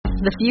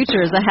The future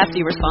is a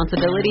hefty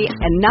responsibility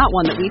and not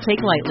one that we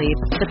take lightly.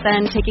 But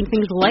then taking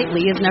things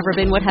lightly has never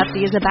been what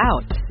Hefty is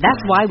about. That's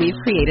why we've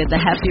created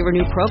the Hefty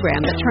Renew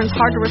program that turns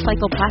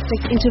hard-to-recycle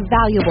plastics into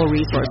valuable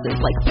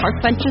resources like park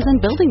benches and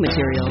building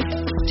materials.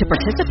 To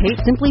participate,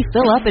 simply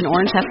fill up an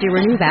orange Hefty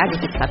Renew bag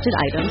with accepted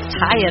items,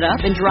 tie it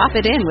up, and drop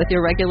it in with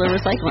your regular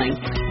recycling.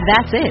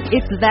 That's it.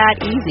 It's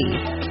that easy.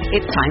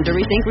 It's time to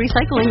rethink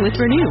recycling with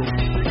Renew.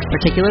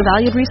 Particular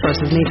valued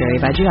resources may vary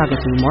by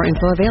geography. More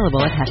info available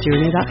at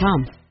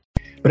heftyrenew.com.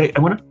 But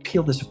I want to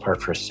peel this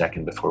apart for a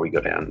second before we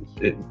go down.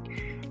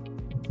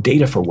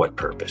 Data for what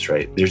purpose,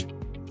 right? There's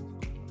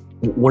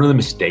one of the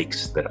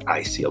mistakes that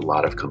I see a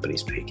lot of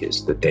companies make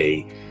is that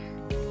they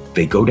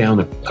go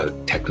down a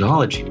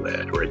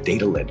technology-led or a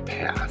data-led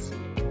path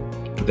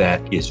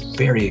that is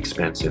very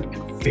expensive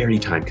and very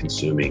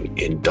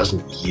time-consuming and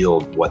doesn't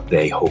yield what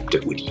they hoped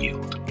it would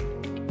yield.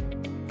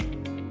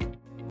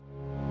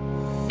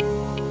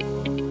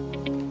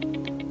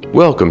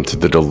 Welcome to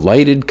the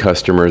Delighted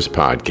Customers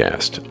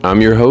Podcast.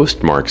 I'm your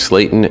host, Mark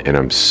Slayton, and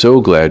I'm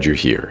so glad you're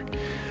here.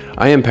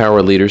 I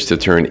empower leaders to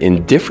turn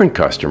indifferent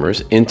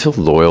customers into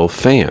loyal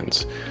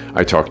fans.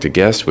 I talk to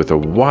guests with a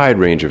wide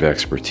range of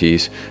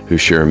expertise who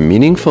share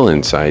meaningful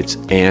insights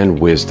and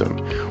wisdom.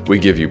 We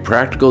give you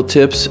practical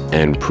tips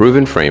and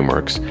proven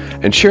frameworks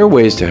and share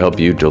ways to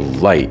help you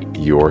delight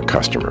your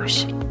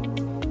customers.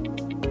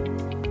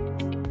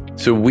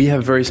 So we have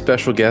a very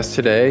special guest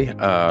today.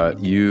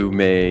 You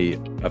may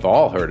have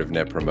all heard of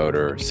Net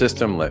Promoter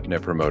System,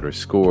 Net Promoter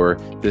Score.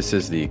 This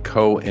is the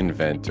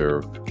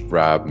Co-Inventor,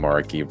 Rob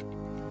Markey.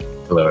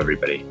 Hello,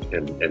 everybody,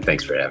 and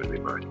thanks for having me,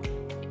 Mark.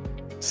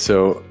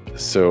 So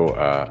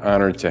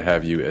honored to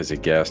have you as a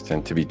guest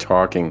and to be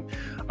talking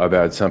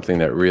about something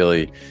that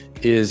really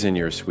is in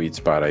your sweet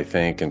spot, I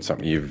think, and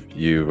something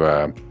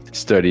you've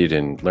studied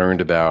and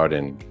learned about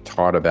and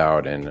taught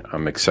about. And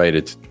I'm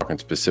excited to talk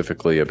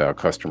specifically about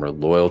customer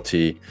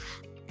loyalty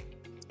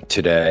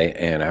today.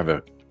 And I have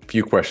a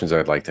few questions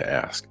I'd like to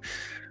ask.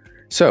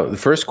 So the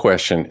first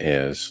question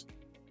is,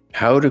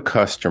 how do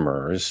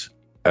customers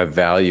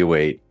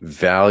evaluate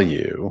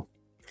value,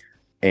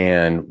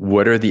 and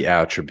what are the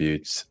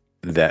attributes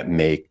that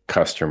make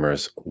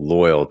customers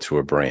loyal to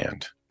a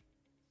brand?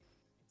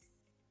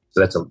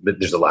 So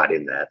there's a lot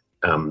in that.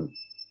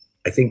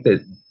 I think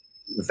that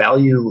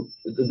value,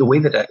 the way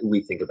that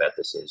we think about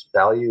this is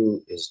value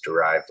is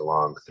derived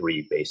along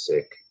three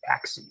basic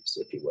axes,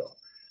 if you will.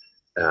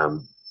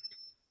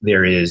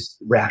 There is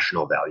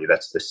rational value.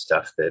 That's the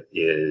stuff that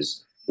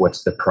is,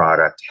 what's the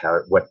product?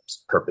 What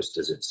purpose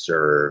does it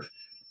serve?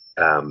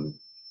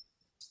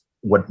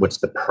 What's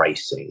the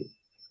pricing?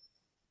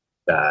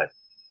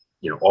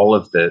 All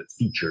of the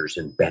features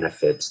and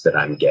benefits that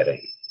I'm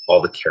getting,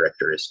 all the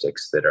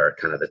characteristics that are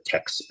kind of the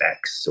tech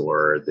specs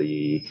or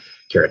the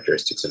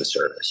characteristics of a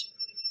service.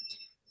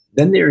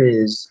 Then there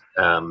is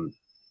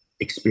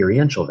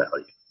experiential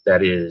value.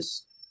 That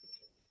is,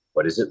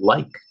 what is it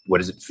like? What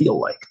does it feel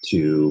like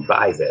to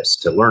buy this,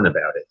 to learn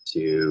about it,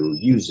 to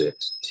use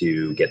it,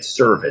 to get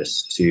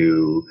service,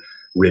 to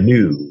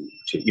renew,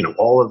 to,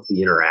 all of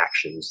the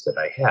interactions that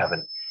I have,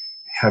 and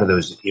how do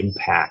those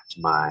impact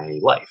my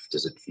life?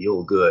 Does it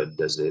feel good?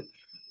 Does it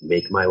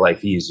make my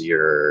life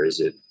easier? Is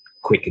it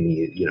quick and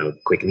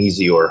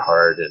easy or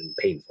hard and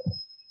painful?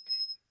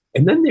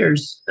 And then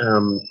there's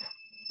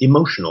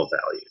emotional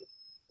value.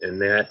 And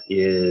that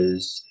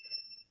is,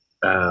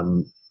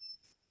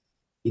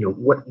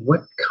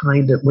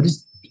 what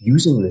does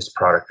using this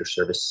product or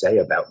service say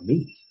about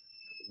me?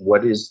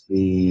 What is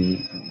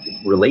the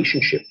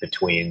relationship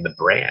between the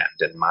brand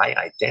and my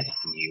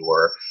identity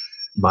or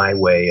my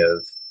way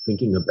of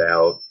thinking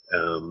about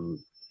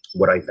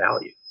what I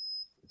value?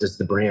 Does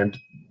the brand,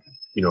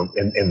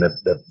 and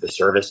the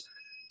service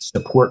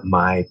support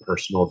my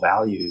personal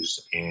values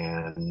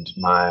and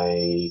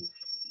my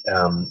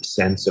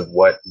sense of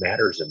what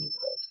matters in the world?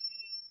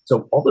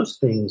 So all those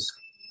things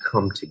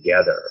come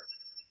together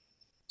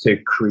to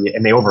create,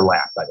 and they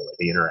overlap, by the way,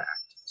 they interact.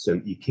 So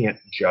you can't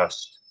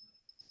just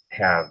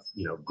have,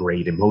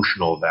 great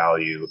emotional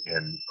value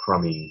and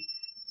crummy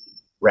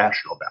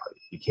rational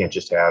value. You can't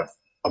just have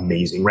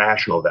amazing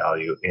rational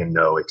value and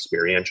no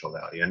experiential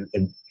value.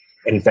 And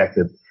in fact,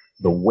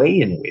 the way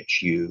in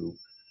which you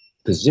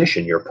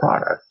position your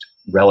product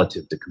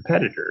relative to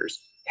competitors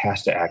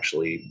has to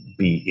actually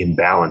be in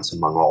balance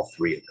among all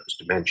three of those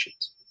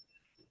dimensions.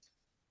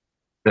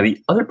 Now,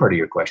 the other part of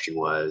your question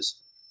was,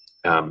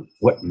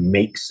 what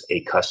makes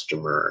a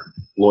customer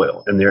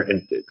loyal?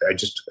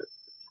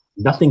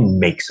 Nothing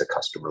makes a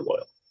customer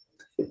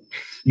loyal.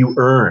 You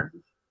earn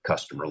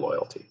customer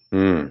loyalty.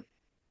 Mm.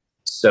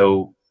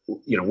 So,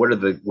 what are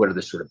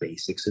the sort of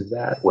basics of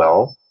that?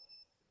 Well,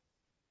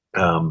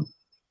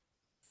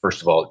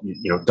 first of all,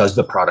 does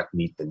the product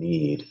meet the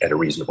need at a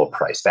reasonable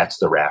price? That's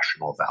the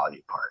rational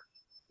value part.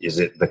 Is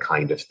it the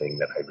kind of thing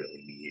that I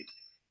really need?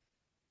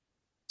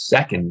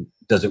 Second,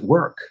 does it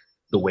work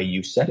the way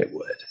you said it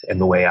would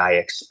and the way I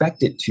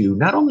expect it to,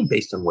 not only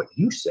based on what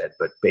you said,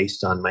 but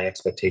based on my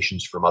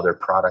expectations from other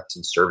products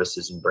and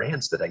services and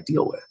brands that I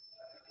deal with?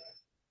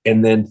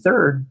 And then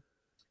third,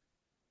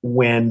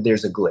 when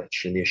there's a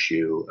glitch, an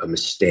issue, a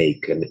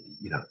mistake, and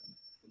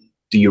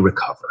do you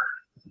recover?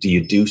 Do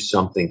you do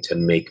something to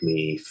make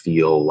me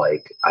feel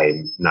like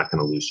I'm not going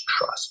to lose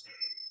trust?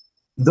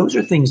 Those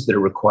are things that are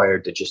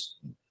required to just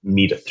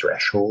meet a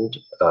threshold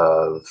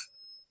of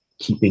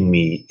keeping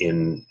me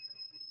in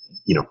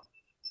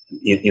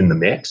the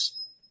mix.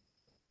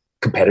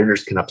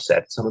 Competitors can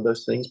upset some of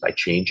those things by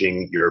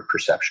changing your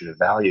perception of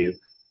value,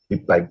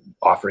 by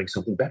offering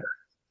something better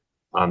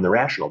on the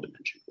rational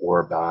dimension,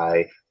 or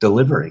by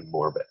delivering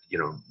more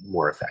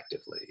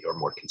effectively or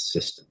more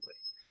consistently.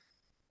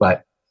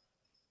 But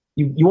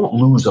you won't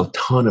lose a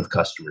ton of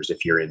customers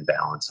if you're in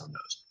balance on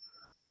those.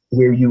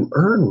 Where you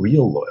earn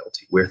real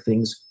loyalty, where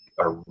things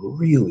are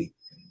really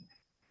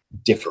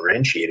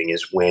differentiating,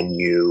 is when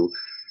you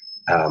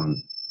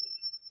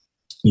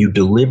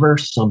deliver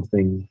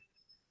something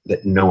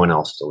that no one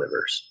else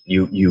delivers.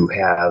 You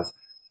have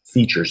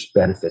features,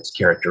 benefits,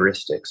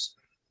 characteristics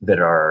that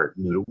are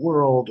new to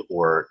world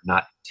or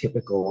not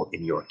typical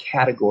in your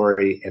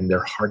category, and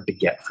they're hard to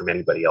get from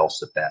anybody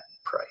else at that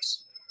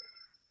price.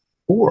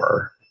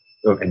 Or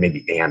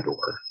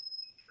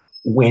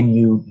when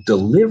you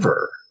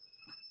deliver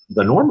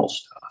the normal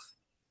stuff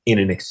in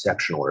an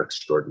exceptional or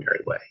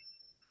extraordinary way.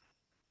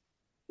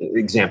 The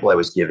example I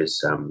always give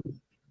is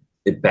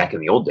back in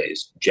the old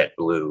days,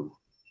 JetBlue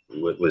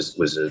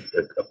was a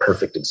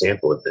perfect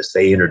example of this.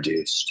 They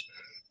introduced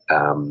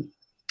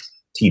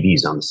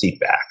TVs on the seat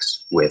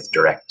backs with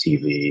direct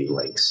TV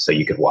links, so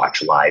you could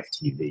watch live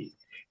TV.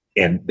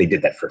 And they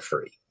did that for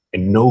free.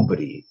 And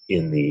nobody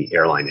in the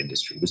airline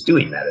industry was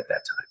doing that at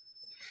that time.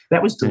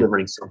 That was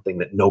delivering something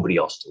that nobody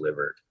else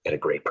delivered at a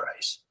great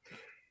price.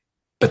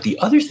 But the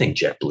other thing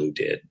JetBlue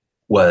did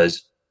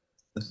was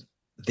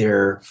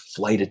their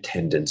flight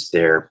attendants,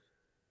 their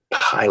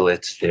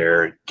pilots,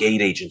 their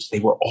gate agents, they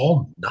were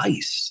all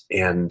nice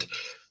and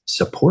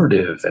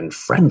supportive and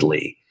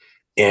friendly.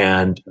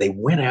 And they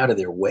went out of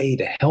their way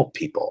to help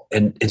people.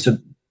 And so,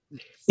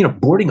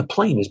 boarding a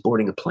plane is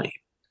boarding a plane.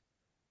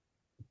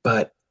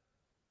 But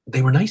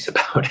they were nice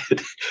about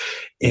it.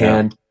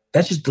 And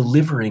that's just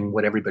delivering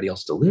what everybody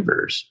else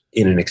delivers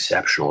in an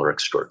exceptional or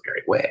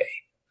extraordinary way.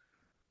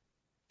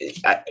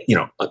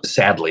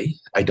 Sadly,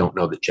 I don't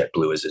know that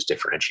JetBlue is as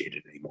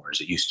differentiated anymore as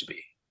it used to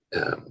be.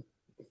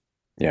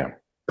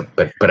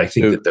 But I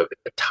think that at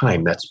the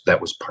time,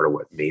 that was part of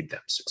what made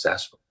them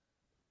successful.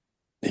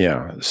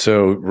 Yeah.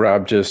 So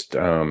Rob just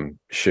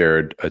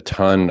shared a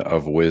ton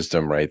of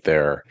wisdom right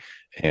there.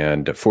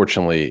 And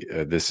fortunately,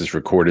 this is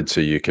recorded,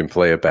 so you can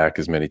play it back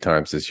as many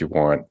times as you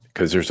want,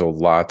 because there's a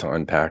lot to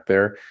unpack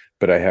there.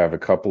 But I have a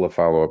couple of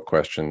follow-up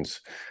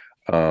questions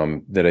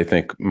that I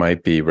think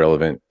might be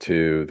relevant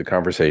to the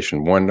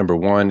conversation. Number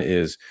one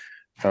is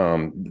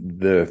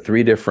the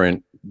three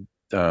different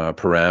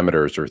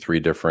parameters or three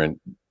different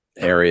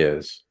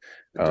areas.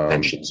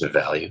 Dimensions of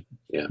value.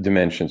 Yeah.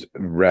 Dimensions,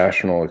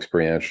 rational,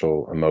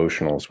 experiential,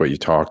 emotional is what you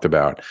talked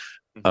about.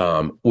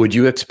 Would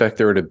you expect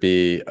there to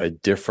be a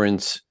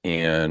difference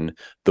in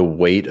the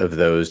weight of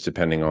those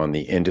depending on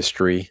the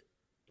industry?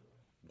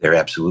 There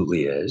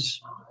absolutely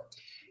is.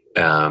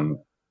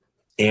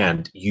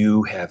 And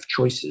you have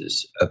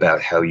choices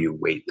about how you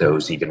weight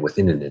those even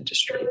within an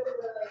industry.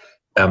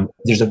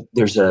 There's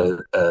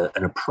an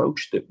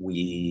approach that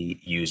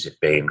we use at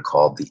Bain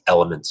called the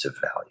elements of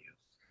value.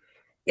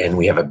 And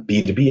we have a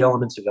B2B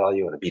elements of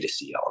value and a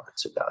B2C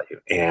elements of value.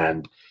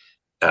 And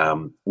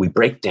we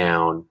break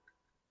down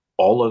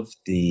all of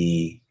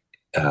the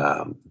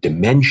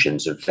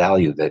dimensions of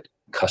value that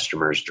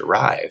customers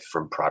derive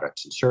from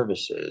products and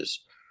services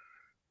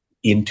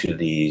into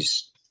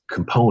these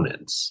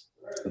components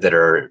that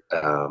are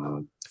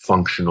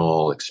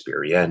functional,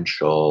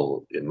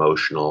 experiential,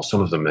 emotional.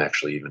 Some of them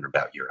actually even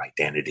about your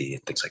identity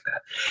and things like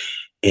that.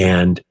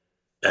 And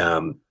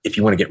if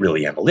you want to get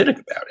really analytic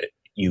about it,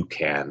 you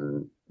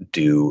can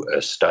do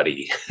a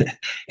study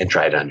and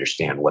try to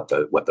understand what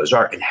those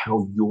are and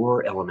how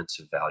your elements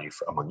of value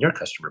among your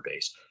customer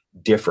base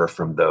differ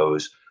from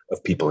those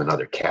of people in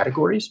other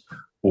categories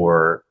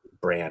or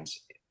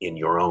brands in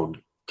your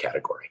own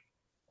category.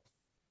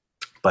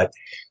 But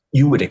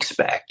you would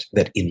expect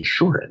that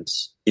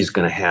insurance is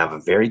going to have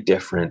a very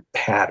different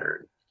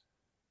pattern,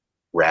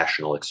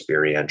 rational,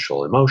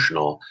 experiential,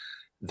 emotional,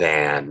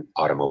 than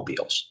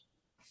automobiles,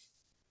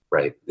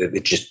 right?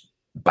 It just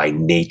by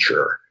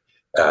nature,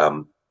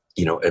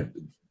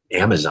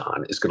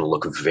 Amazon is going to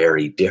look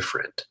very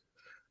different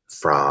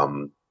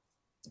from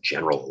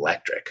General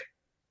Electric,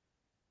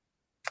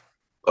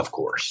 of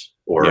course,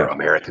 or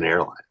American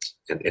Airlines.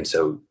 And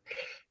so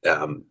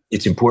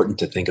it's important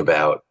to think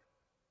about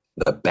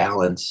the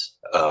balance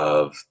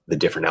of the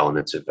different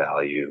elements of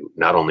value,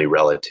 not only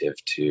relative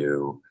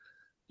to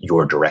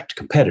your direct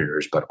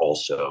competitors, but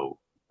also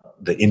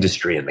the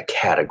industry and the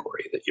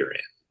category that you're in.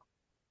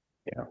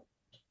 Yeah.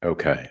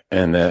 Okay.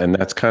 And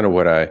that's kind of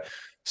what I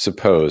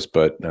suppose,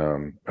 but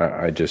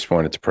I just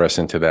wanted to press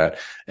into that.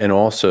 And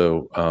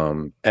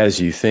also, as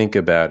you think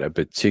about a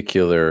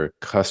particular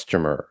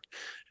customer,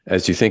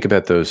 as you think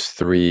about those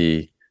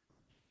three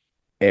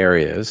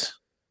areas,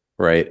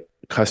 right?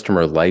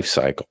 Customer life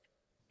cycle,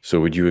 So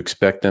would you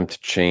expect them to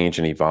change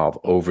and evolve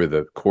over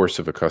the course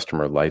of a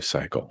customer life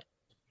cycle?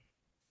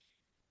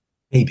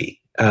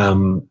 Maybe.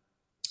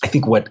 I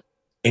think what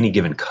any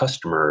given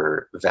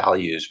customer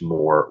values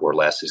more or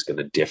less is going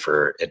to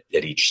differ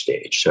at each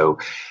stage. So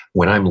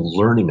when I'm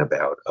learning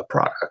about a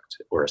product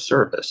or a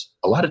service,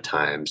 a lot of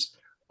times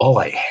all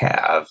I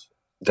have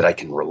that I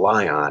can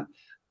rely on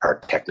are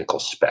technical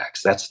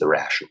specs. That's the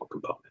rational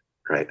component,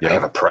 right? Yeah. I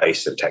have a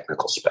price and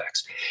technical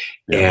specs.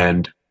 Yeah.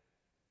 And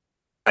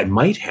I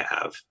might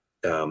have,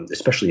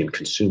 especially in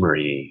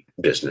consumery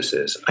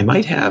businesses, I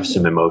might have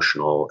some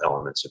emotional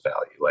elements of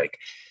value, like,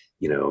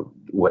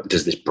 what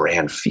does this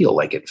brand feel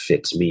like it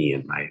fits me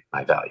and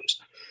my values?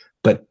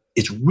 But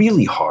it's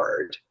really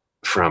hard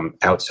from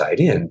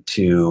outside in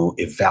to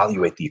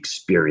evaluate the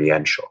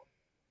experiential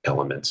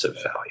elements of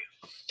value.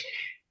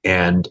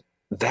 And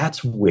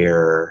that's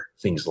where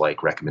things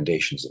like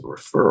recommendations and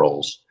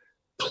referrals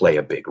play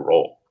a big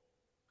role.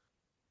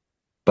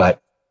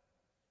 But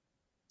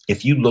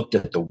if you looked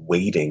at the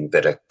weighting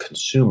that a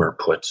consumer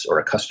puts or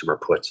a customer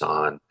puts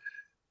on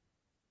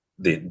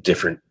the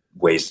different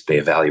ways they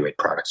evaluate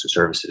products or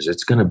services,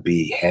 it's going to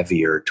be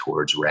heavier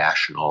towards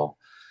rational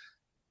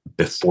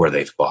before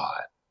they've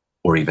bought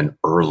or even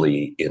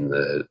early in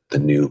the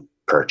new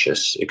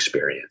purchase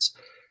experience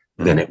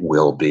than it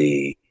will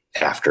be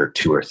after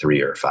 2 or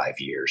 3 or 5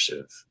 years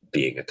of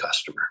being a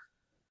customer.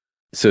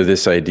 So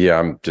this idea,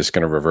 I'm just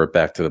going to revert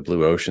back to the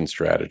blue ocean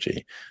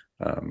strategy,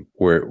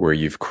 where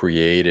you've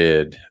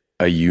created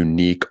a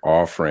unique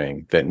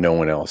offering that no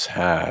one else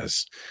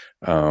has,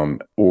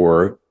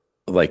 or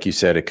like you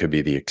said, it could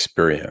be the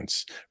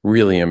experience.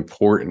 Really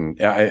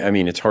important. I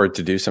mean, it's hard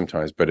to do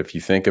sometimes, but if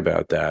you think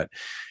about that,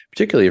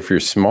 particularly if you're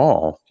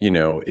small,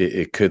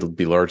 it could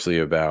be largely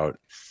about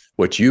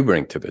what you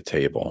bring to the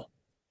table.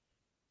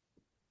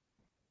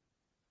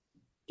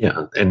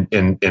 Yeah,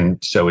 and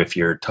so if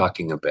you're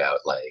talking about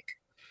like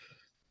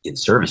in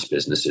service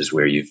businesses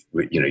where you're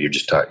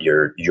just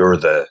you're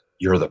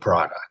the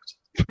product.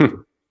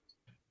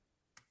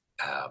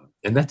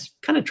 And that's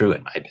kind of true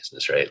in my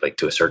business, right? Like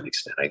to a certain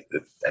extent, I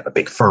have a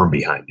big firm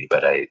behind me,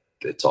 but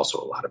it's also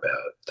a lot about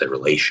the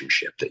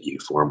relationship that you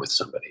form with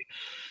somebody.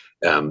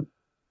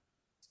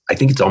 I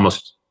think it's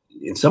almost,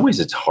 in some ways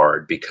it's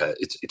hard because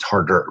it's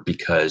harder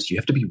because you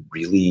have to be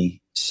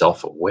really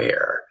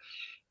self-aware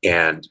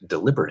and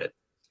deliberate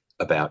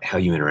about how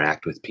you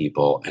interact with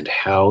people and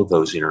how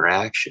those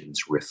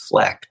interactions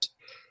reflect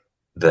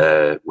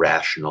the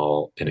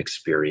rational and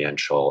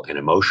experiential and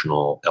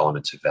emotional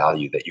elements of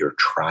value that you're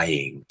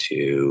trying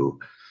to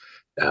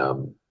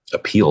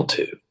appeal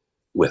to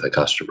with a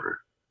customer.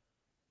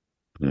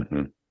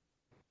 Mm-hmm.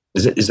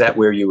 Is that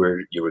where you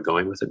were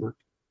going with it, Mark?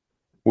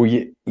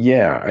 Well,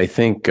 yeah, I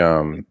think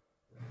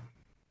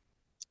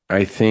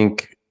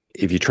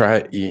if you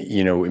try,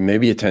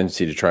 maybe a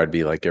tendency to try to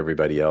be like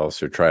everybody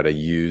else or try to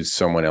use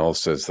someone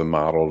else as the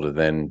model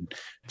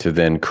to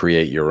then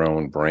create your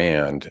own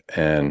brand.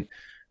 And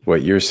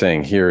what you're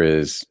saying here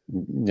is,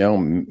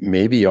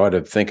 maybe you ought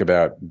to think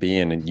about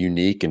being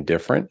unique and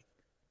different,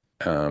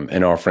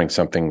 and offering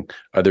something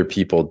other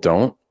people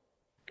don't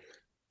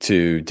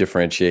to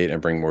differentiate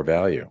and bring more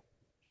value.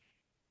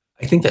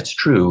 I think that's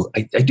true.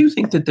 I do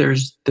think that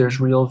there's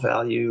real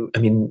value. I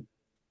mean,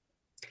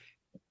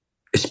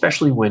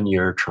 especially when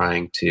you're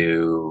trying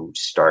to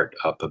start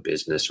up a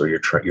business or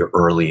you're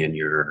early in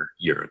your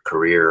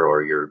career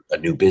or you're a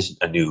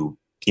new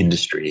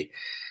industry.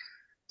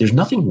 There's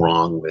nothing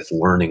wrong with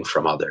learning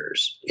from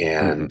others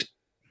and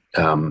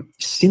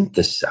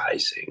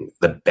synthesizing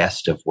the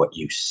best of what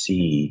you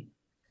see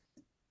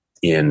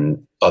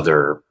in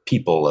other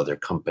people, other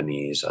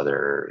companies,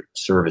 other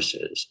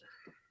services.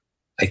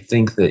 I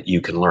think that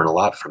you can learn a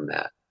lot from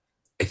that.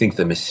 I think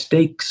the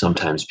mistake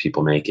sometimes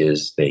people make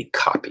is they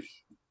copy.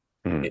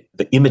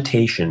 The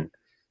imitation,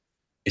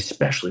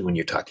 especially when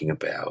you're talking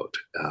about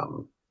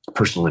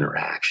personal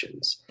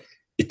interactions,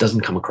 it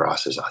doesn't come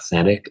across as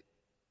authentic,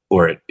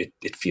 or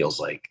it feels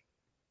like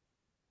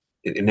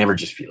it never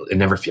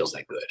feels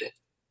that good.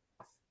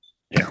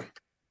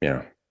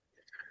 Yeah.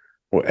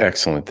 Well,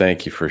 excellent.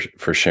 Thank you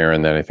for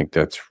sharing that. I think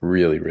that's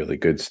really, really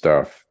good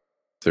stuff.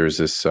 There's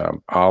this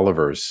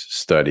Oliver's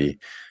study,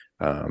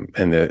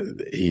 and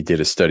he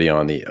did a study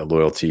on the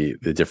loyalty,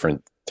 the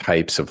different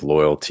types of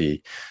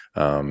loyalty,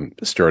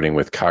 starting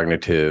with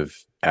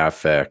cognitive,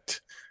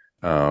 affect,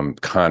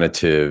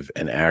 conative,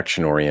 and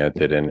action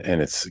oriented. And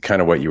it's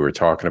kind of what you were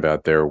talking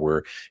about there,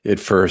 where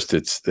at first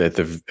it's at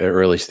the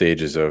early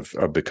stages of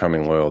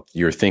becoming loyal.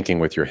 You're thinking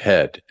with your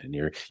head and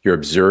you're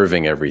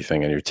observing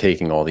everything and you're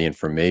taking all the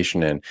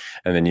information in,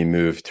 and then you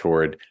move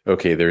toward,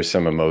 okay, there's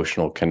some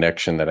emotional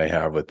connection that I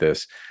have with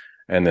this.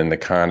 And then the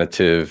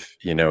conative,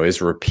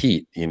 is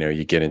repeat.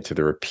 You get into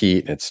the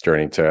repeat and it's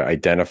starting to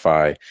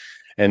identify.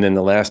 And then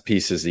the last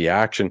piece is the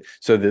action.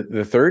 So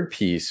the third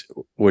piece,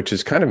 which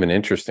is kind of an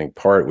interesting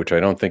part, which I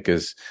don't think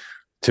is,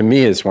 to me,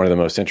 is one of the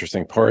most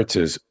interesting parts,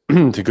 is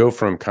to go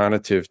from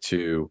conative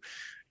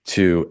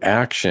to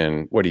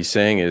action. What he's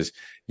saying is,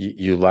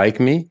 you like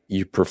me,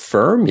 you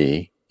prefer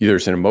me,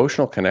 there's an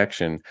emotional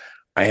connection,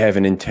 I have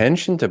an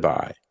intention to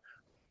buy,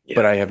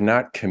 but I have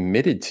not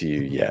committed to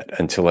you yet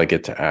until I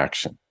get to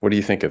action. What do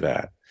you think of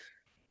that?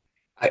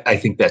 I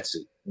think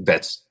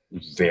that's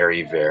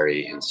very,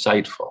 very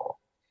insightful.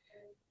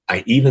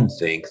 I even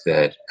think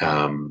that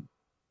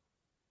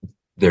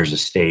there's a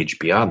stage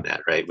beyond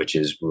that, right? Which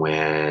is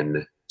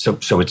when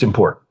so it's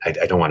important. I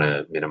don't want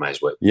to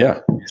minimize what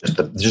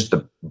just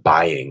the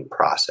buying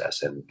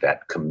process and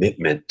that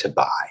commitment to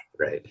buy,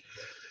 right?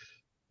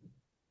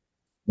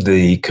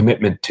 The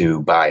commitment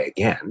to buy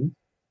again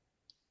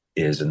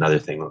is another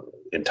thing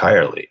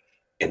entirely.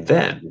 And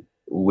then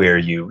where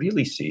you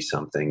really see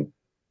something,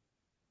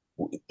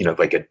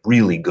 like a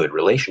really good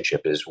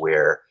relationship is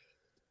where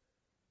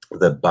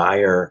the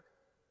buyer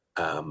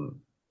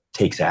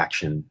takes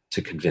action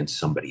to convince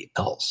somebody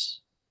else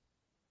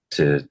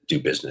to do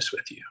business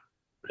with you.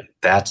 Right?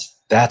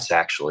 That's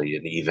actually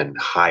an even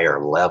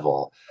higher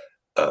level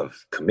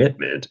of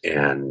commitment,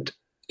 and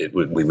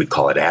we would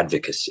call it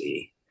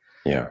advocacy.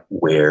 Yeah,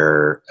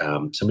 where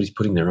somebody's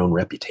putting their own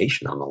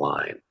reputation on the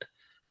line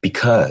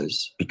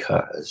because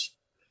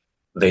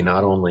they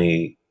not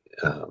only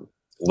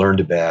learned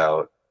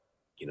about,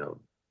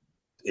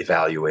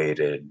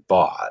 evaluated,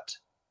 bought,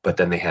 but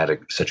then they had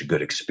such a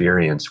good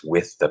experience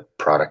with the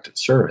product and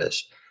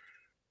service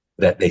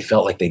that they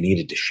felt like they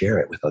needed to share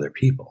it with other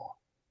people.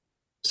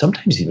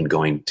 Sometimes even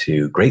going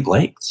to great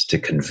lengths to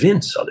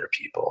convince other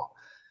people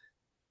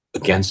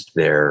against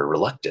their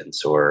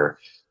reluctance or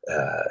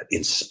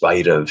in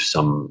spite of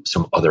some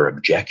other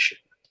objection.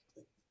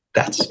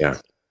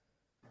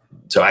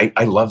 So I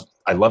love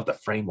the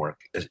framework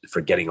for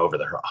getting over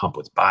the hump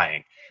with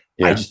buying.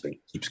 Yeah. I just think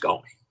it keeps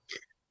going.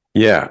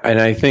 Yeah, and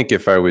I think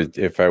if I were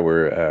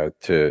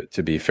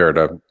to be fair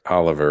to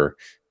Oliver,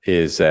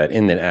 is that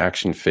in the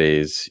action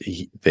phase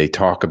they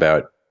talk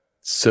about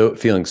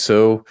feeling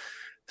such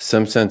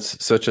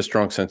a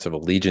strong sense of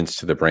allegiance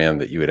to the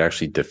brand that you would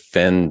actually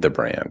defend the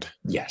brand.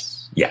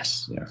 Yes. Yeah.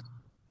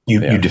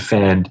 You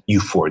defend, you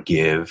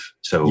forgive.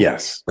 So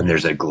when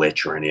there's a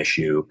glitch or an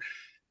issue,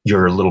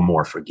 you're a little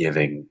more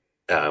forgiving.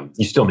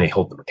 You still may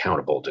hold them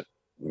accountable to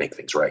make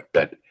things right,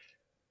 but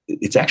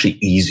it's actually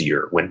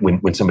easier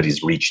when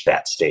somebody's reached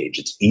that stage.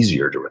 It's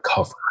easier to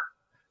recover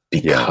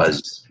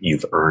because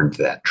you've earned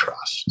that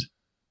trust.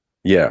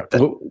 Yeah.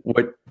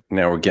 What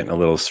now we're getting a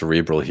little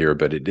cerebral here,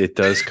 but it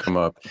does come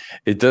up.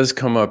 It does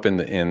come up in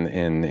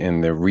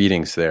the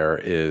readings. There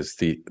is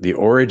the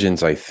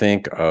origins, I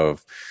think,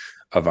 of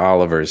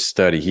Oliver's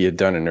study. He had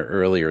done an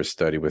earlier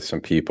study with some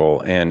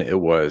people, and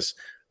it was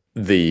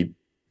the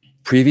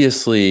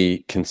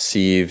previously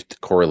conceived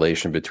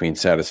correlation between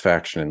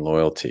satisfaction and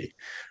loyalty.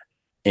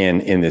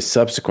 And in this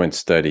subsequent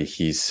study,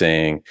 he's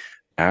saying,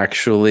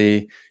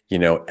 actually,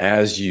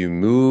 as you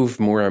move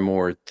more and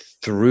more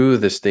through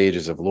the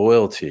stages of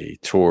loyalty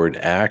toward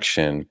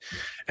action,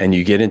 and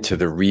you get into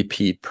the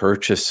repeat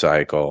purchase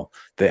cycle,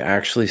 they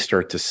actually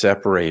start to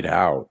separate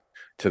out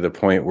to the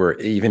point where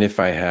even if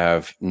I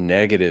have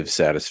negative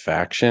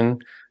satisfaction,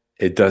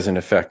 it doesn't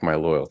affect my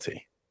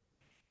loyalty.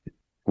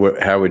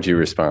 How would you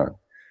respond?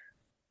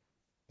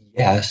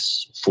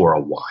 Yes, for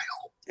a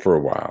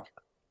while.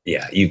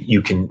 Yeah,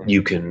 you can.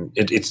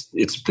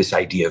 It's this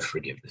idea of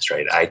forgiveness,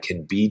 right? I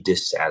can be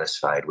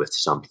dissatisfied with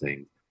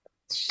something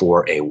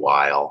for a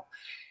while,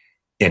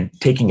 and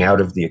taking out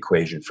of the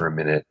equation for a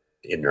minute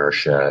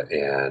inertia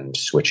and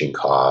switching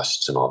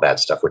costs and all that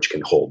stuff, which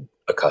can hold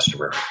a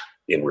customer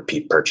in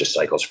repeat purchase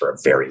cycles for a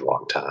very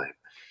long time.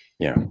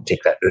 Yeah.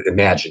 Take that.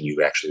 Imagine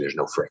there's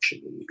no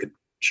friction and you could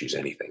choose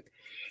anything.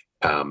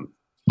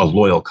 A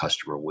loyal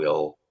customer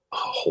will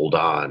hold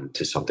on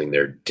to something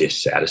they're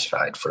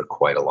dissatisfied for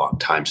quite a long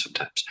time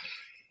sometimes.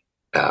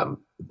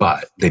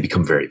 But they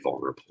become very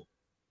vulnerable.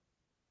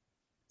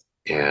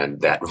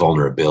 And that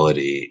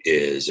vulnerability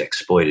is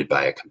exploited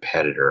by a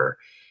competitor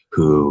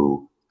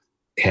who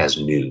has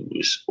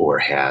news or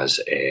has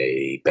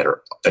a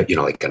better,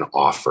 like an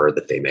offer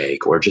that they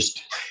make, or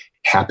just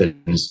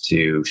happens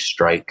to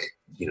strike,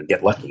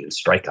 get lucky and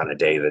strike on a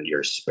day that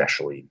you're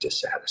especially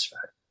dissatisfied.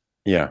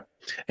 Yeah.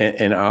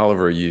 And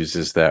Oliver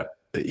uses that.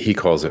 He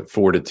calls it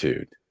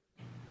fortitude,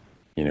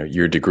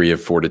 your degree of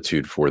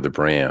fortitude for the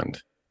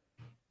brand.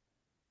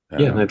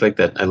 Yeah, I like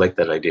that. I like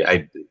that idea.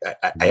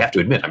 I have to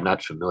admit, I'm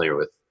not familiar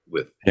with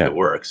the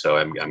work, so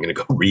I'm going to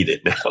go read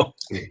it now.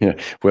 Yeah,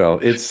 well,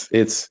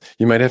 it's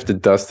you might have to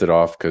dust it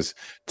off because,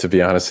 to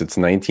be honest, it's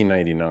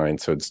 1999,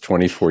 so it's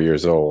 24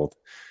 years old.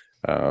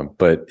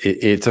 But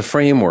it's a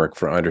framework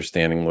for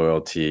understanding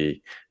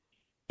loyalty,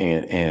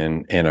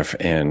 and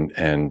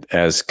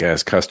as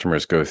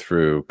customers go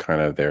through kind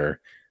of their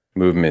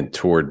movement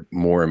toward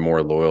more and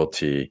more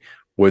loyalty,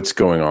 what's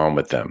going on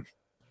with them,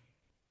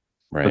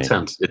 right? It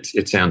sounds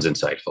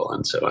insightful,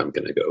 and so I'm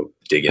going to go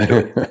dig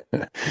into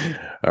it.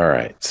 All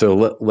right, so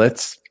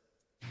let's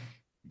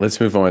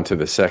move on to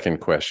the second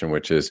question,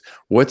 which is,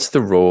 what's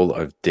the role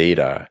of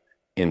data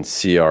in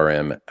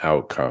CRM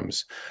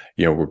outcomes?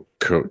 We're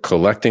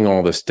collecting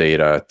all this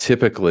data.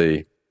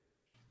 Typically,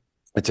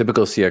 a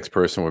typical CX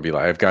person would be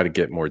like, I've got to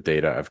get more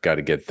data. I've got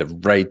to get the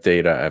right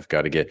data.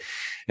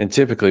 And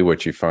typically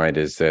what you find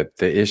is that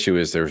the issue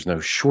is there's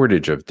no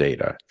shortage of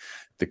data.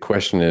 The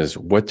question is,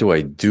 what do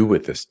I do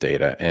with this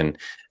data? And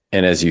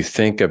as you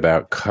think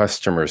about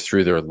customers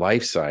through their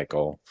life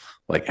cycle,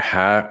 like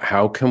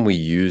how can we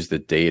use the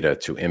data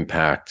to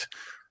impact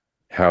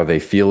how they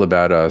feel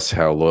about us,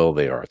 how loyal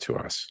they are to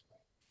us?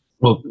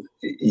 Well,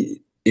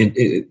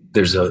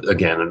 there's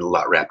again a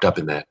lot wrapped up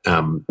in that.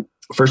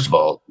 First of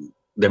all,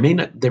 there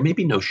may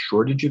be no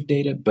shortage of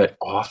data, but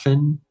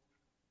often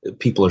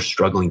people are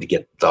struggling to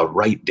get the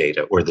right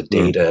data or the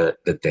data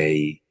that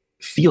they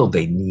feel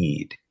they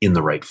need in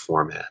the right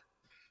format.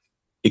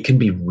 It can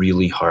be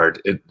really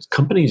hard.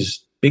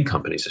 Companies, big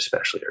companies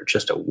especially, are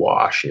just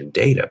awash in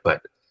data,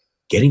 but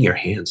getting your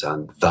hands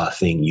on the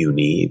thing you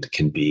need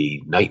can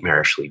be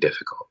nightmarishly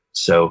difficult.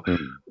 So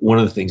one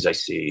of the things I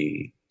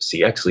see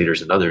CX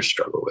leaders and others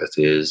struggle with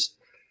is,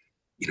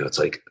 it's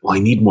like, well, I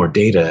need more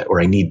data, or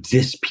I need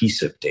this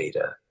piece of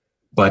data,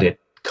 but it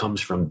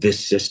comes from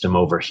this system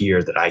over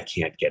here that I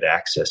can't get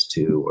access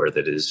to, or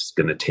that is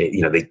going to take,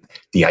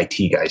 the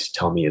IT guys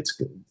tell me it's,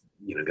 going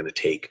to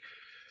take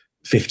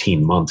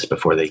 15 months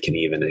before they can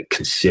even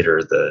consider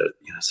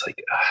it's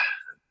like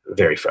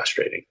very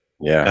frustrating.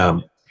 Yeah.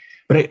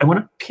 But I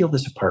want to peel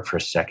this apart for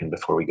a second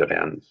before we go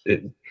down.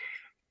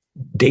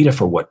 Data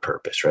for what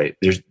purpose, right?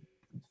 There's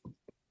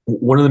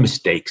one of the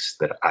mistakes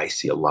that I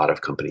see a lot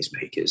of companies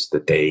make is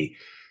that they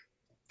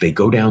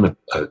go down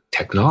a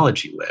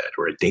technology-led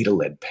or a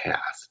data-led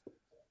path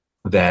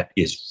that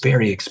is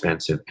very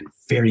expensive and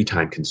very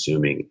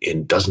time-consuming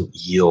and doesn't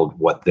yield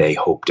what they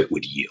hoped it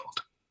would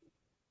yield.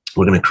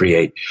 We're going to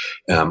create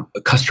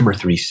a customer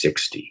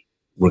 360.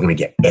 We're going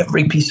to get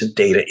every piece of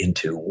data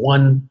into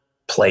one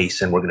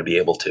place, and we're going to be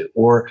able to,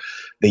 or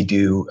they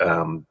do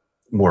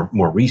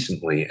more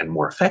recently and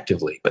more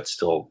effectively, but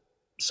still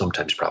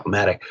sometimes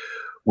problematic.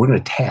 We're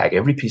going to tag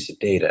every piece of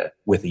data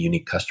with a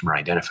unique customer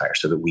identifier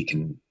so that we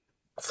can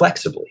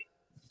flexibly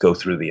go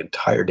through the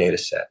entire data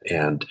set,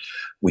 and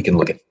we can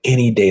look at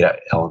any data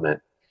element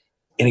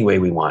any way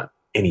we want,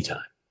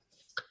 anytime.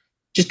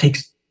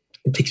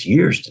 It takes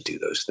years to do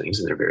those things,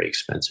 and they're very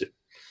expensive.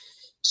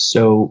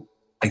 So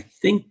I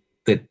think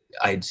that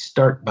I'd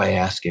start by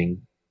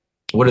asking,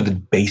 what are the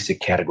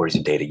basic categories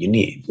of data you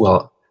need?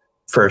 Well,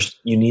 first,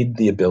 you need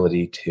the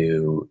ability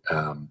to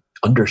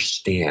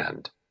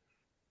understand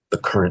the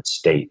current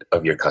state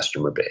of your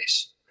customer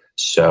base.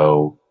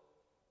 So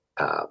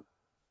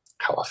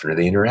how often are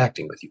they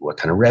interacting with you? What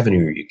kind of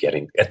revenue are you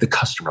getting at the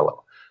customer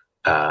level?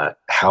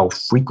 How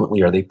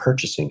frequently are they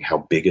purchasing?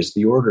 How big is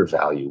the order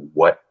value?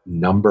 What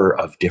number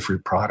of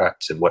different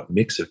products and what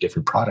mix of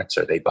different products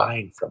are they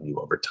buying from you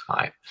over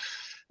time?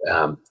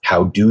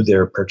 How do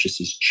their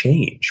purchases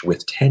change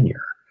with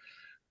tenure?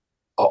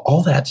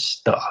 All that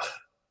stuff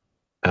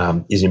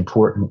is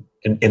important.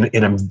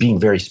 And I'm being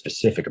very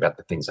specific about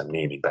the things I'm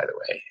naming, by the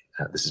way.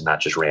 This is not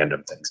just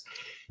random things.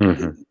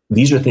 Mm-hmm.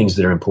 These are things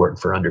that are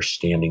important for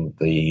understanding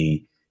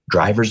the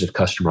drivers of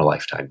customer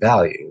lifetime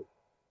value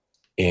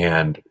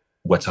and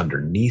what's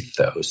underneath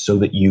those, so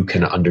that you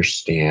can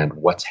understand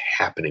what's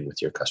happening with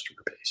your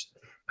customer base.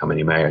 How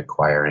many am I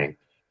acquiring?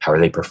 How are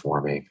they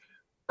performing?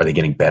 Are they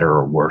getting better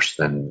or worse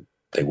than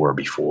they were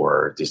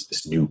before? Is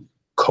this new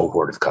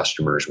cohort of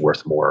customers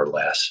worth more or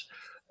less?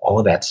 All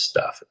of that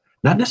stuff.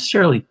 Not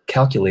necessarily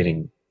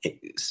calculating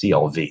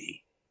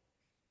CLV,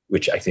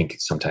 which I think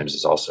sometimes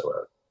is also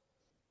a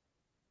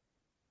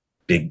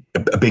big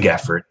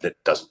effort that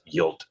doesn't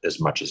yield as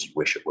much as you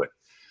wish it would.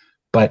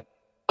 But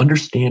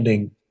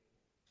understanding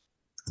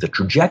the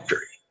trajectory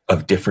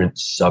of different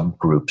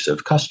subgroups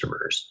of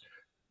customers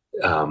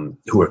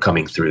who are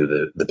coming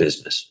through the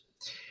business.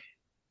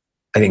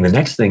 I think the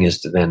next thing is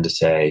to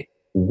say,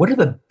 what are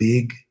the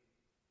big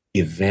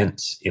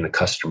events in a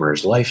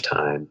customer's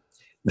lifetime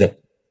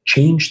that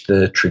change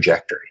the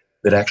trajectory,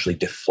 that actually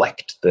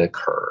deflect the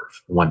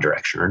curve one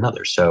direction or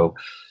another? So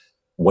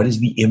what is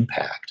the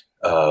impact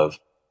of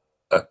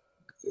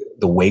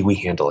the way we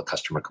handle a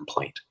customer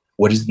complaint?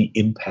 What is the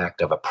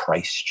impact of a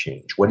price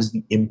change? What is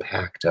the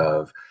impact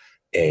of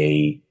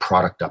a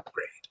product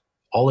upgrade?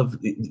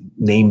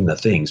 Name the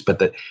things,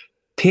 but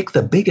pick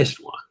the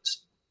biggest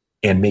ones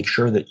and make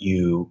sure that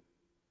you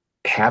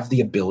have the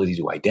ability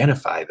to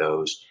identify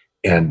those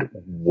and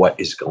what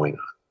is going on.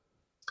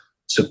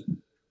 So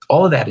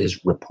all of that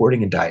is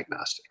reporting and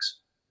diagnostics,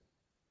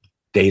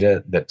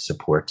 data that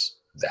supports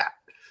that.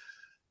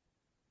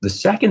 The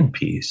second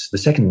piece, the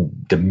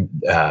second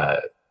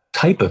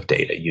type of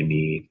data you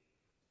need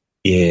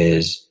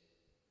is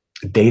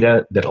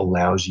data that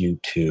allows you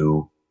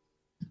to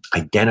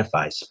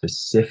identify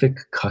specific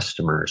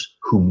customers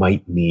who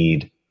might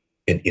need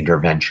an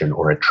intervention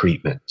or a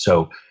treatment.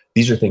 So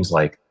these are things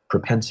like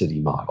propensity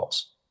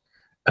models.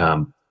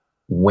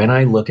 When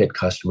I look at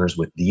customers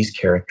with these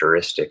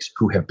characteristics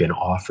who have been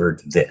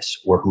offered this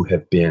or who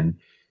have been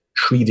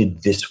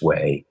treated this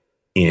way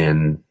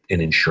in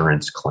an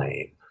insurance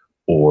claim,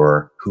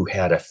 or who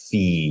had a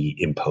fee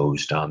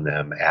imposed on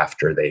them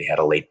after they had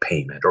a late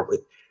payment, or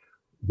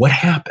what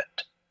happened?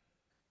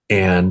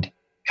 And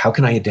how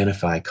can I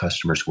identify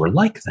customers who are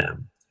like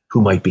them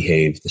who might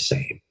behave the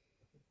same?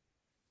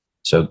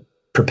 So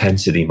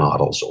propensity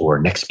models or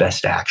next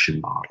best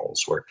action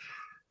models, or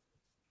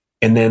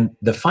And then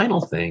the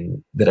final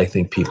thing that I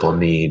think people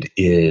need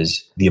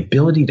is the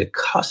ability to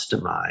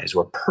customize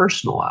or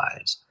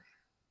personalize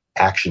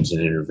actions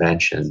and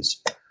interventions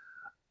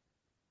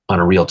on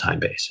a real-time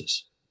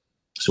basis.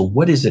 So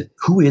what is it?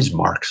 Who is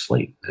Mark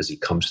Slate as he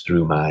comes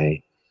through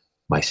my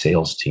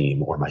sales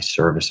team or my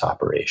service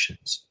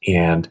operations?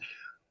 And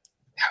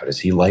how does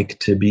he like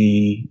to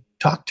be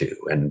talked to?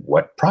 And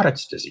what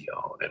products does he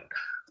own? And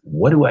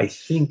what do I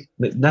think,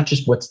 not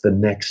just what's the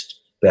next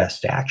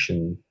best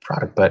action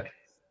product, but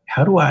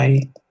how do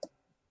I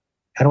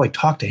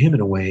talk to him in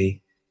a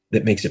way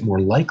that makes it more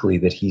likely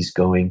that he's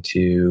going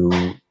to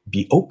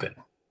be open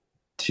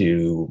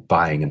to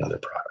buying another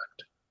product?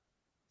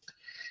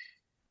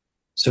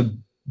 So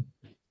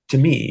to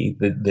me,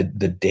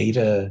 the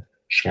data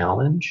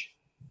challenge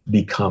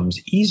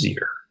becomes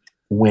easier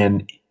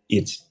when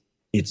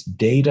it's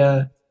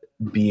data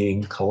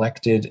being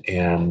collected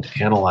and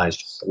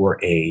analyzed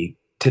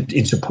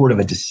in support of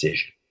a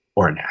decision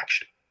or an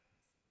action.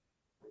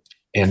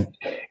 And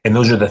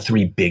those are the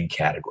three big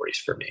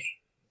categories for me.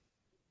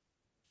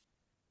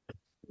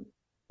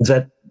 Is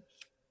that?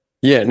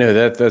 Yeah,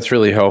 no, that's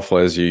really helpful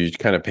as you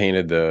kind of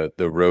painted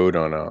the road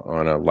on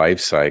a life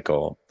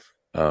cycle.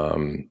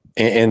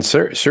 And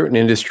certain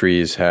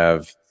industries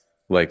have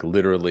like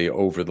literally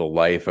over the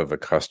life of a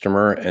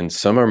customer, and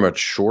some are much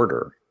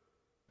shorter,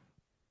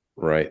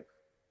 right?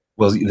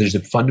 Well, there's a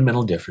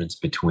fundamental difference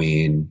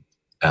between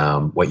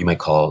what you might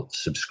call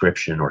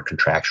subscription or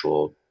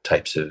contractual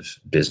types of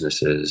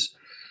businesses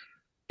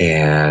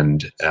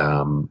and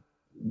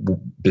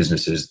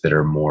businesses that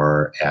are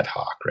more ad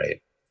hoc,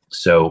 right?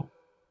 So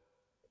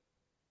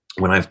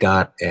when I've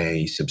got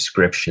a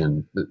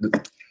subscription,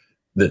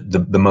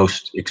 the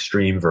most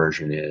extreme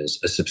version is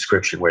a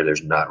subscription where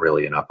there's not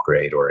really an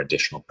upgrade or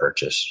additional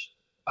purchase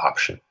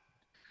option.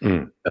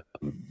 The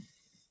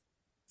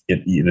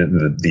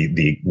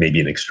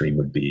maybe an extreme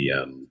would be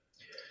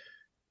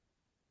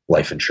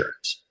life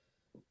insurance.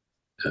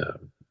 The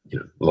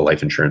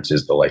life insurance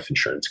is the life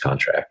insurance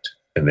contract,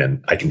 and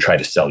then I can try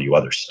to sell you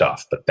other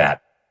stuff, but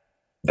that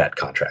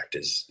contract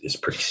is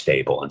pretty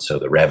stable, and so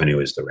the revenue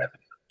is the revenue.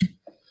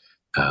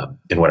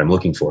 And what I'm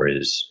looking for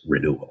is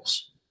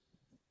renewals.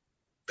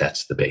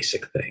 That's the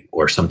basic thing.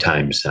 Or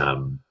sometimes,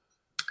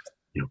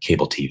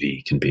 cable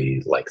TV can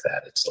be like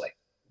that. It's like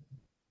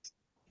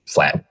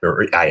flat,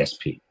 or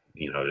ISP,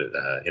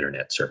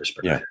 internet service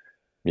provider.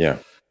 Yeah.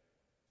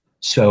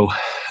 So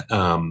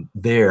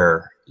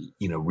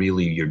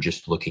really you're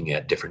just looking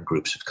at different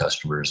groups of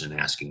customers and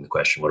asking the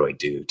question, what do I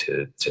do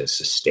to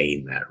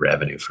sustain that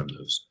revenue from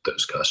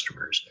those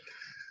customers?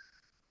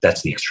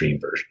 That's the extreme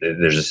version.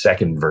 There's a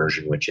second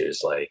version, which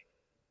is like,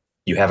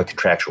 you have a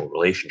contractual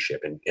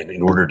relationship, and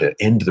in order to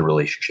end the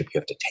relationship, you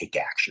have to take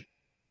action.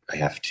 I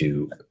have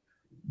to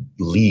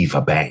leave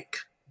a bank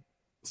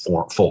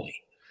fully.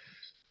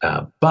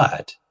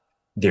 But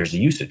there's a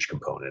usage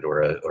component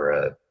or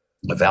a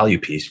value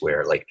piece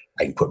where, like,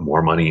 I can put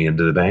more money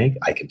into the bank.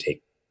 I can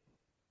take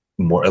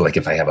more, like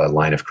if I have a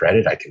line of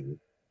credit, I can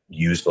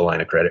use the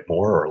line of credit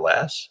more or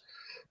less.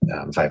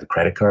 If I have a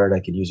credit card, I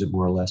can use it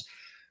more or less.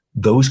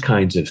 Those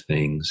kinds of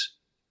things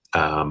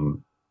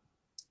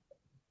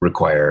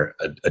require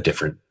a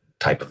different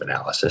type of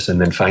analysis.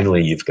 And then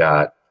finally, you've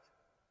got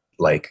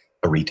like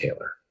a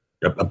retailer,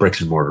 a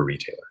bricks and mortar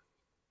retailer,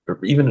 or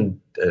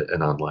even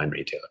an online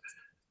retailer.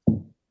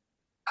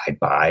 I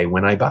buy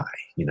when I buy,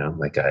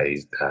 like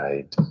I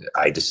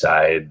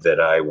decide that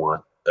I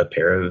want a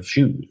pair of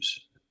shoes,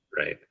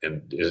 right?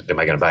 And am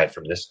I going to buy it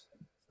from this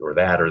or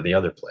that or the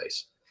other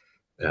place?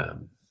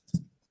 The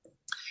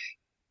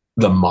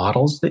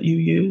models that you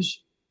use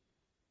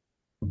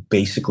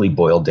basically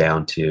boil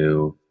down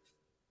to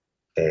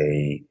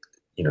a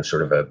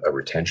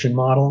retention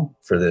model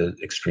for the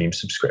extreme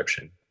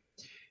subscription.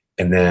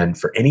 And then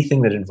for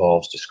anything that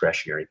involves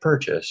discretionary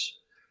purchase,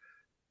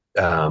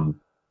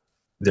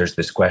 there's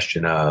this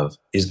question of,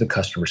 is the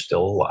customer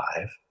still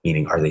alive?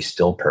 Meaning, are they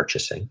still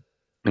purchasing?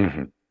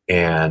 Mm-hmm.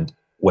 And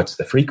what's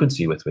the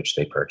frequency with which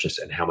they purchase,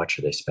 and how much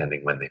are they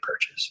spending when they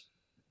purchase?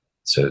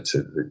 So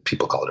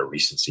people call it a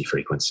recency,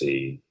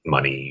 frequency,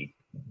 money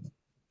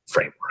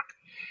framework.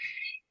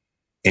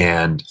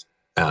 And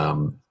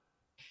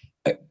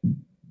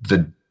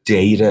the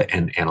data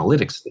and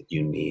analytics that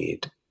you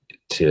need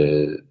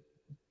to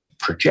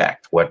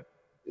project what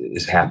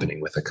is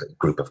happening with a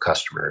group of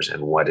customers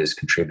and what is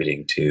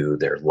contributing to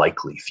their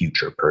likely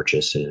future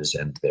purchases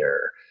and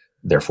their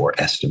therefore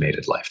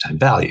estimated lifetime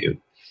value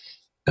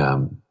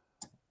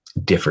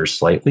differs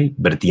slightly,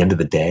 but at the end of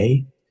the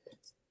day,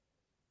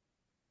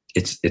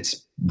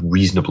 it's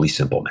reasonably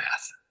simple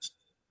math.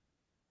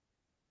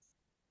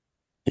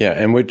 Yeah,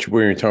 and when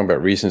you're talking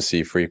about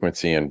recency,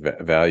 frequency, and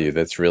value,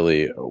 that's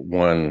really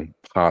one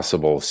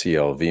possible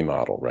CLV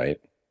model,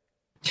 right?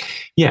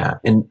 Yeah,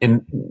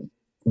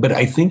 but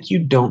I think you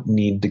don't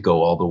need to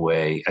go all the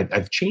way.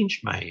 I've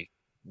changed my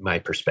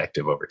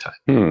perspective over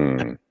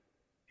time.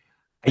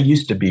 I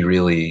used to be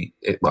really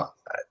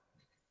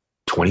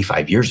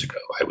 25 years ago.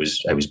 I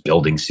was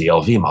building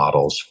CLV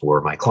models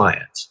for my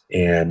clients,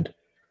 and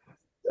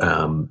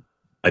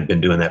I've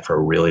been doing that for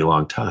a really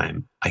long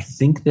time. I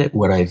think that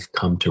what I've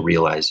come to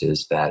realize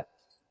is that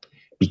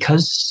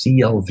because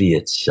CLV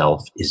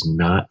itself is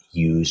not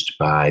used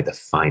by the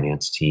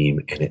finance team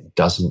and it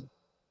doesn't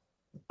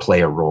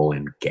play a role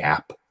in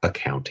GAAP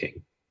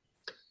accounting,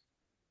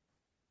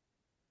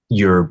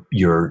 you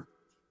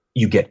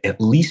get at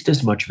least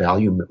as much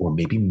value or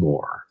maybe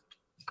more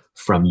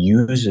from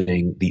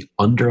using the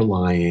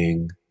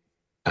underlying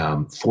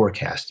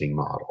forecasting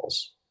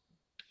models.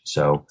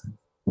 So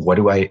what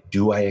do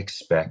I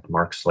expect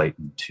Mark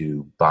Slayton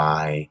to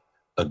buy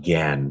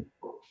again,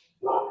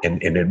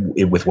 and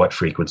with what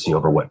frequency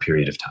over what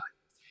period of time?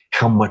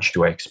 How much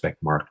do I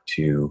expect Mark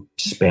to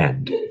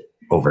spend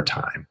over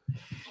time?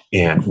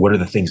 And what are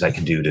the things I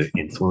can do to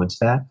influence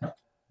that?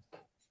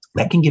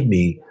 That can give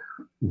me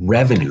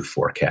revenue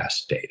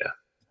forecast data.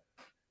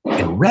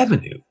 And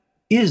revenue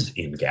is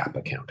in GAAP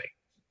accounting.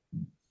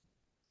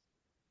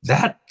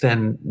 That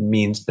then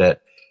means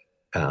that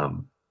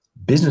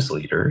business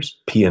leaders,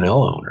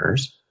 P&L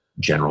owners,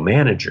 general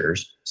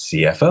managers,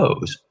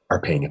 CFOs are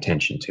paying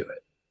attention to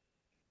it,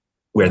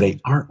 where they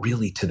aren't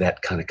really to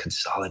that kind of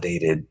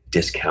consolidated,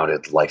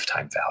 discounted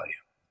lifetime value.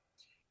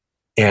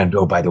 And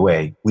oh, by the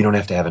way, we don't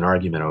have to have an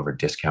argument over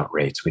discount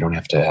rates. We don't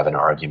have to have an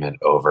argument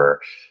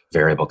over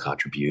variable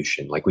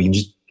contribution. Like we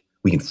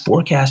can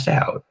forecast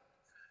out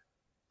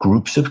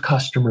groups of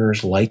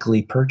customers'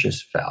 likely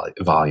purchase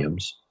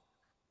volumes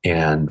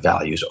and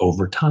values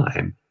over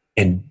time,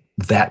 and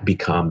that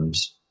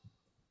becomes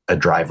a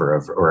driver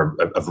of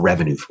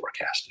revenue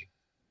forecasting.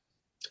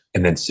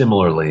 And then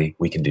similarly,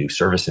 we can do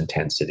service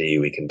intensity,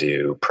 we can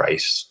do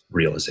price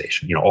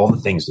realization, all the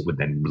things that would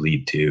then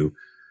lead to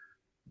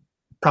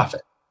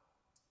profit,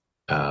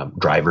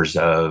 drivers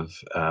of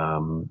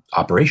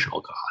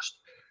operational cost,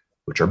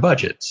 which are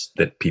budgets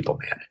that people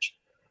manage.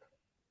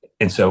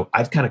 And so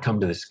I've kind of come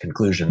to this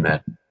conclusion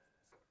that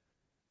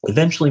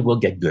eventually we'll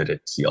get good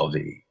at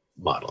CLV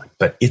modeling,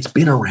 but it's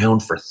been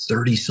around for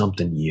 30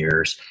 something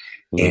years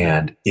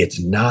and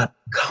it's not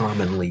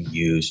commonly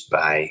used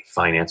by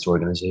finance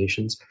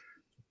organizations.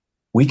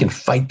 We can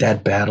fight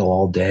that battle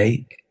all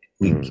day.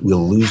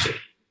 We'll lose it.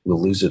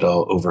 We'll lose it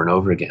all over and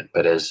over again.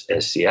 But as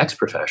CX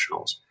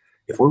professionals,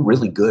 if we're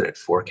really good at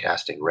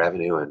forecasting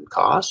revenue and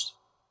cost,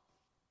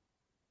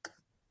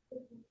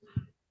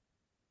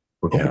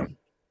 we're going.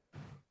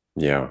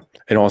 Yeah.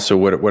 And also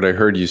what I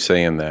heard you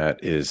say in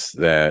that is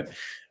that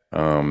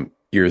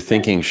your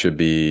thinking should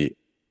be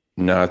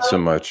not so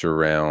much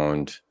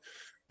around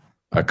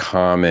a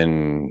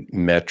common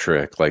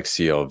metric like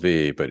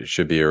CLV, but it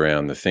should be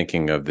around the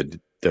thinking of the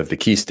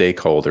key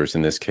stakeholders,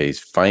 in this case,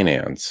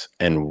 finance,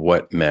 and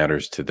what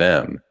matters to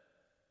them.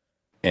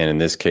 And in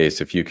this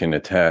case, if you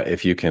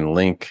can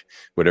link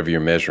whatever you're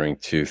measuring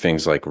to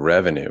things like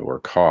revenue or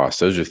cost,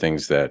 those are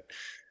things that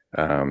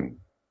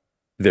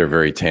they're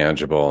very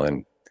tangible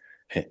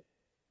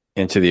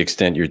and to the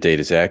extent your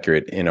data is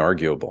accurate,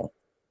 inarguable.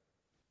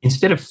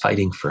 Instead of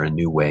fighting for a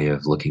new way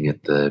of looking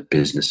at the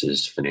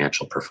business's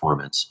financial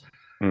performance,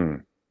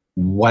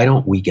 why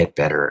don't we get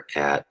better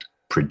at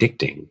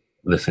predicting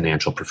the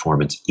financial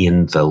performance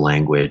in the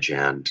language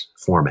and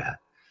format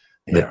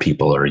that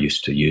people are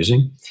used to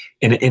using?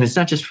 And it's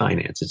not just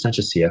finance, it's not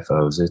just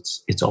CFOs,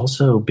 it's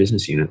also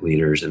business unit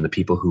leaders and the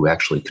people who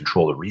actually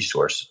control the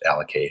resource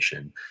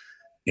allocation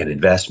and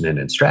investment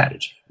and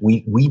strategy.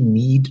 We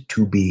need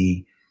to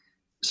be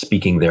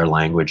speaking their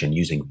language and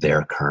using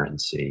their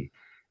currency,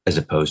 as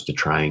opposed to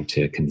trying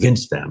to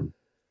convince them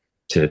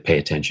to pay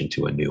attention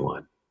to a new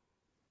one.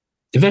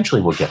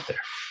 Eventually we'll get there,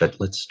 but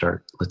let's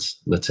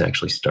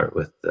actually start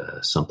with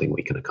something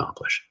we can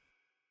accomplish.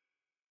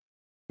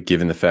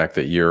 Given the fact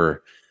that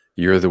you're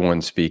the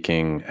one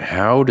speaking,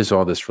 how does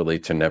all this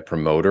relate to Net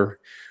Promoter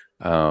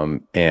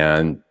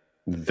and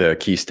the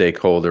key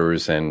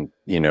stakeholders? And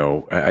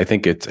I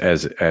think it's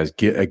as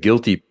a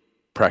guilty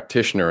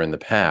practitioner in the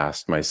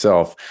past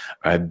myself,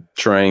 I'm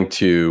trying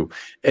to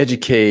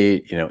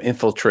educate,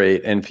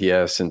 infiltrate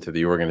NPS into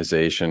the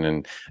organization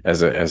and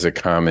as a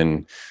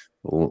common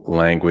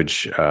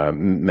language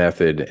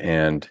method.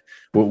 And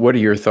what are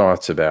your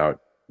thoughts about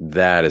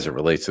that as it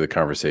relates to the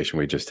conversation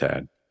we just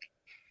had?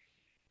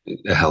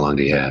 How long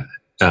do you have?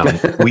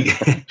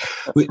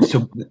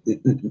 So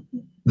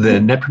the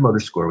Net Promoter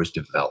Score was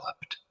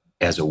developed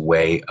as a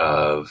way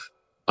of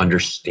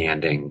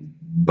understanding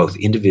both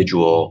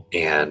individual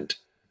and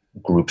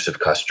groups of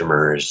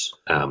customers'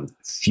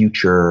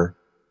 future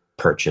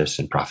purchase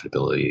and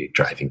profitability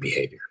driving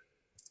behavior.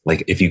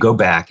 Like if you go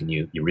back and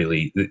you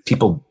really,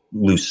 people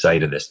lose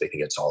sight of this. They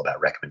think it's all about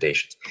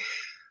recommendations.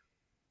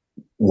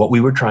 What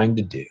we were trying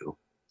to do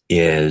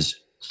is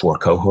for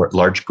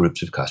large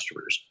groups of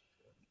customers,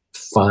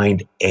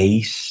 find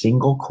a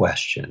single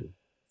question,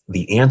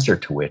 the answer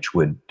to which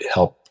would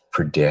help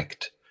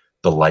predict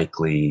the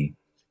likely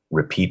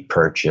repeat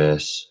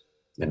purchase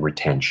and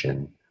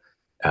retention,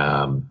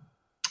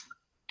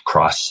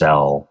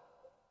 cross-sell,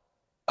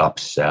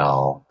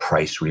 upsell,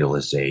 price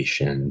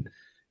realization,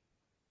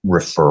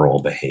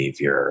 referral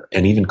behavior,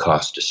 and even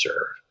cost to serve.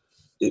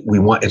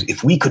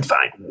 If we could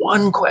find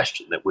one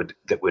question that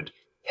would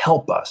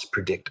help us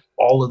predict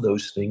all of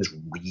those things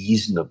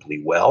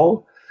reasonably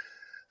well,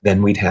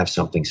 then we'd have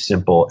something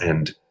simple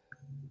and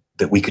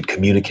that we could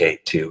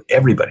communicate to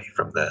everybody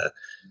from the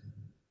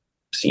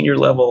senior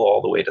level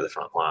all the way to the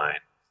front line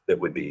that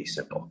would be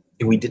simple.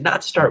 And we did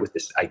not start with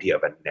this idea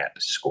of a net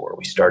score.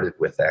 We started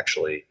with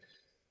actually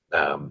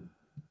a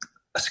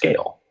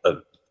scale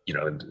of,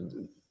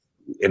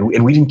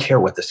 and we didn't care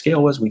what the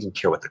scale was. We didn't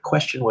care what the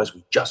question was.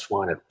 We just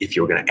wanted, if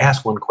you were going to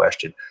ask one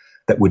question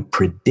that would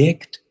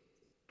predict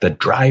the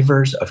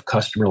drivers of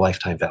customer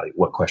lifetime value,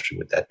 what question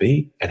would that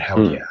be and how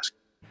would you ask?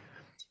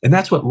 And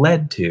that's what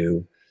led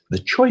to the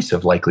choice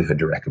of likelihood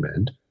to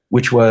recommend,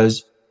 which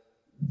was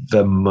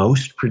the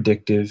most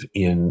predictive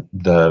in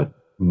the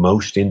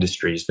most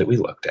industries that we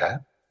looked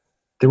at.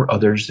 There were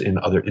others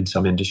in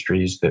some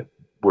industries that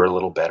were a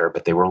little better,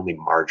 but they were only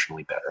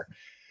marginally better.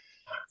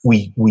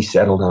 We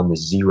settled on the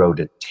 0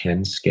 to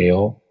 10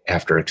 scale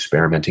after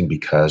experimenting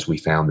because we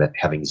found that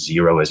having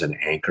 0 as an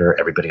anchor,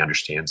 everybody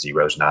understands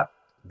 0 is not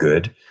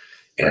good,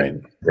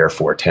 and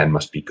therefore 10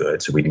 must be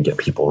good. So we didn't get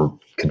people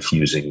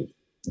confusing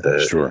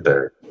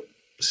the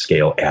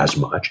scale as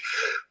much.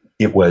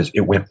 It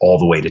went all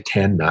the way to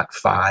 10, not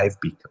 5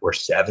 or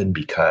 7,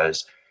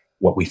 because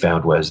what we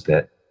found was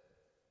that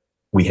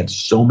we had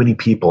so many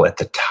people at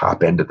the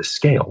top end of the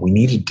scale. We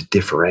needed to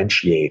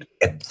differentiate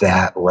at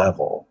that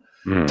level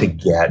to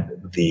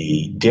get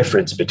the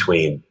difference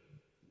between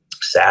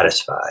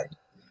satisfied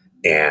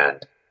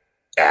and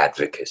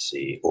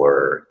advocacy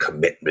or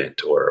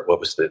commitment, or what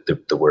was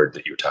the word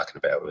that you were talking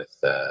about with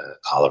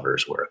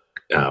Oliver's work?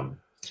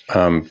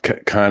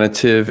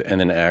 Cognitive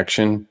and an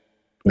action.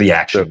 The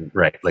action,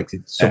 right? Like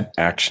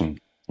action.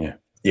 Yeah.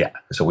 Yeah.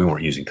 So we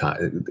weren't using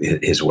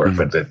his work,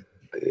 but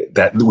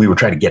that we were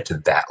trying to get to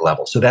that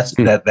level. So that's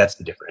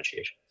the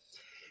differentiation.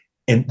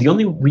 And the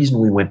only reason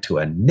we went to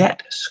a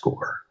net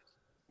score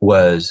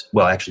was,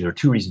 well, actually, there were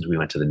 2 reasons we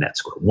went to the net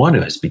score. One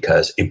is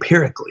because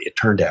empirically, it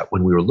turned out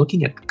when we were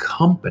looking at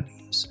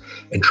companies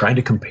and trying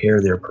to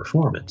compare their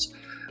performance,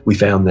 we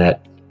found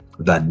that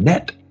the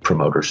net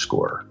promoter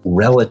score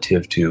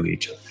relative to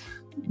each other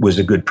was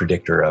a good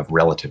predictor of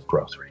relative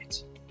growth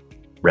rates,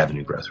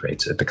 revenue growth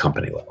rates at the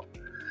company level.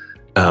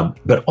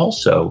 But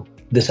also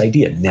this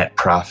idea, net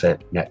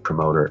profit, net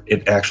promoter,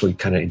 it actually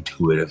kind of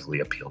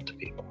intuitively appealed to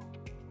people,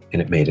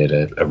 and it made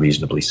it a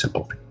reasonably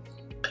simple thing.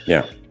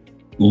 Yeah.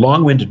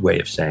 Long-winded way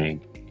of saying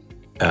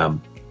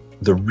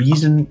the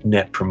reason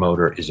net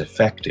promoter is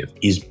effective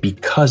is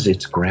because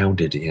it's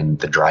grounded in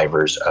the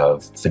drivers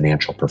of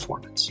financial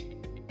performance.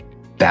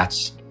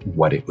 That's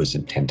what it was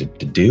intended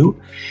to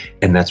do,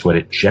 and that's what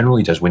it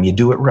generally does when you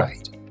do it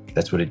right.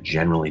 That's what it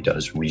generally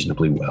does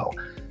reasonably well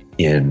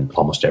in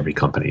almost every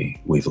company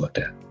we've looked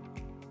at.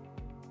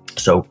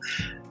 So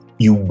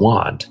you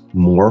want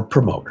more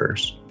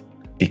promoters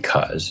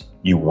because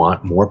you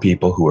want more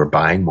people who are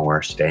buying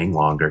more, staying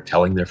longer,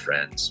 telling their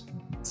friends,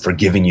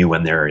 forgiving you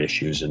when there are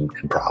issues and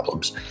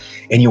problems.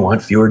 And you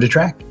want fewer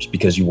detractors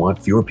because you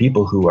want fewer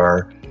people who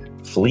are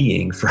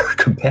fleeing for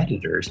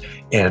competitors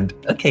and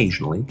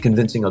occasionally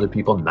convincing other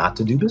people not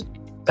to do business.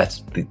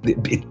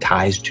 It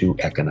ties to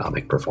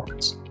economic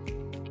performance.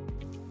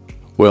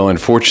 Well,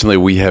 unfortunately,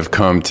 we have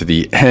come to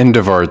the end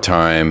of our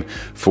time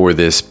for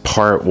this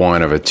part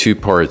 1 of a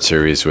 2-part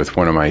series with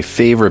one of my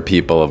favorite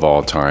people of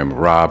all time,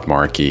 Rob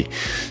Markey.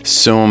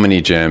 So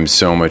many gems,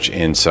 so much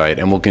insight,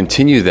 and we'll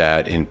continue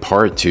that in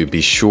part 2.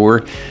 Be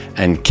sure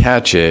and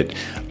catch it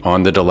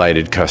on the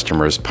Delighted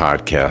Customers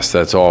podcast.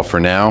 That's all for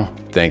now.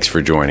 Thanks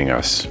for joining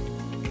us.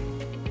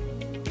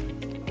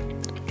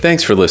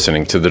 Thanks for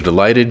listening to the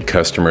Delighted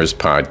Customers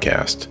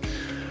podcast.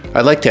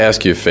 I'd like to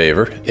ask you a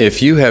favor.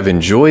 If you have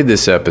enjoyed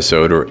this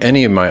episode or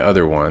any of my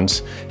other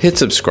ones, hit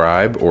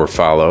subscribe or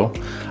follow.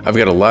 I've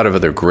got a lot of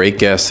other great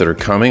guests that are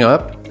coming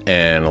up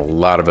and a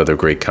lot of other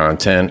great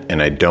content,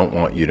 and I don't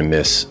want you to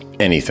miss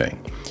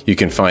anything. You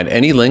can find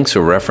any links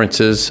or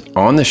references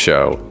on the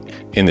show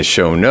in the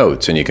show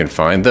notes, and you can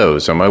find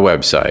those on my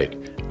website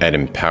at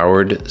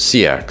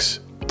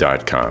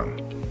empoweredcx.com.